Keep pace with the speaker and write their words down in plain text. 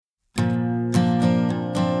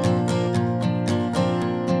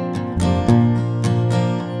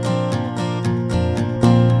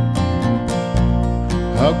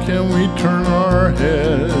can we turn our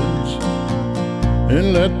heads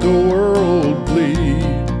and let the world bleed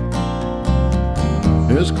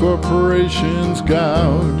as corporations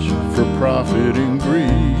gouge for profit and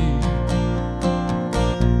greed?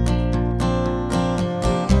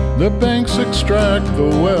 The banks extract the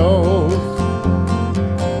wealth,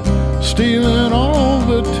 stealing all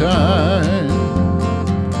the time,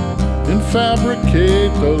 and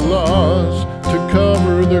fabricate the laws to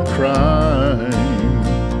cover the crime.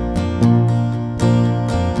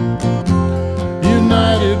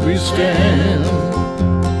 United we stand,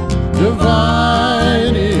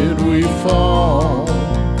 divided we fall.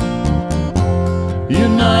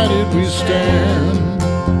 United we stand,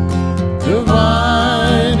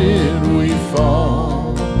 divided we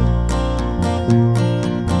fall.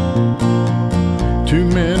 Too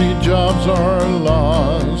many jobs are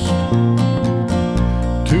lost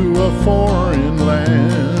to a foreign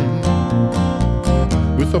land,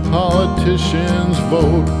 with the politicians'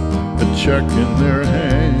 vote a check in their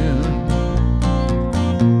hand.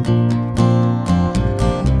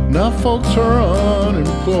 Now folks are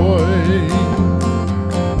unemployed,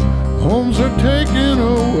 homes are taken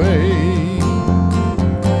away.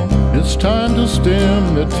 It's time to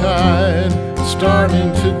stem the tide,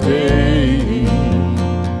 starting today.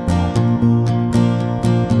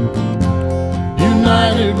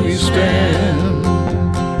 United we stand,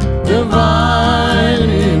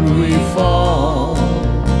 divided we fall.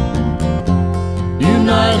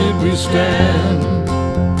 United we stand,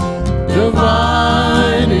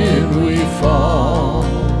 divided we fall.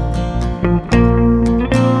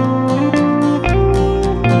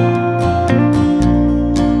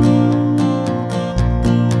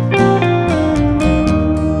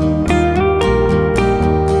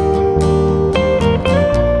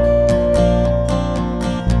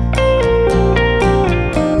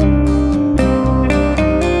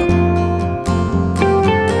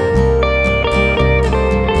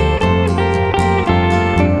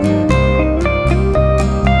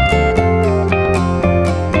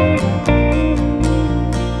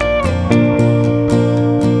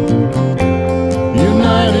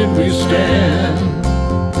 We stand,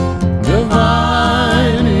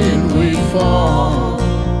 divided we fall.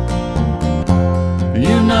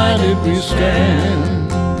 United we stand,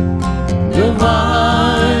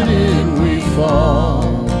 divided we fall.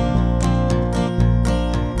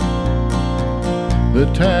 The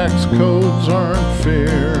tax codes aren't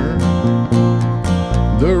fair,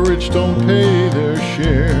 the rich don't pay their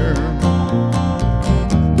share.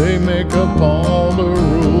 They make up all the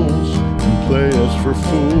rules, play us for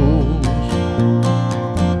fools.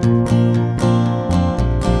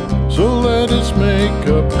 So let us make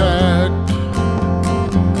a pact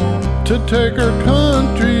to take our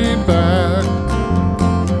country back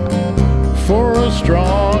for a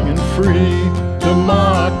strong and free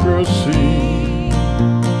democracy.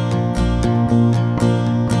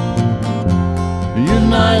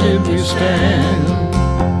 United we stand,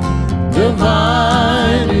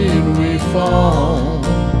 divided we fall.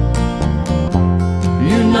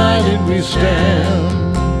 United we stand,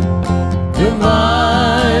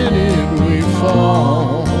 divided we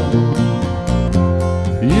fall.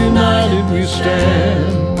 United we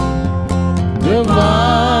stand,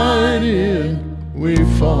 divided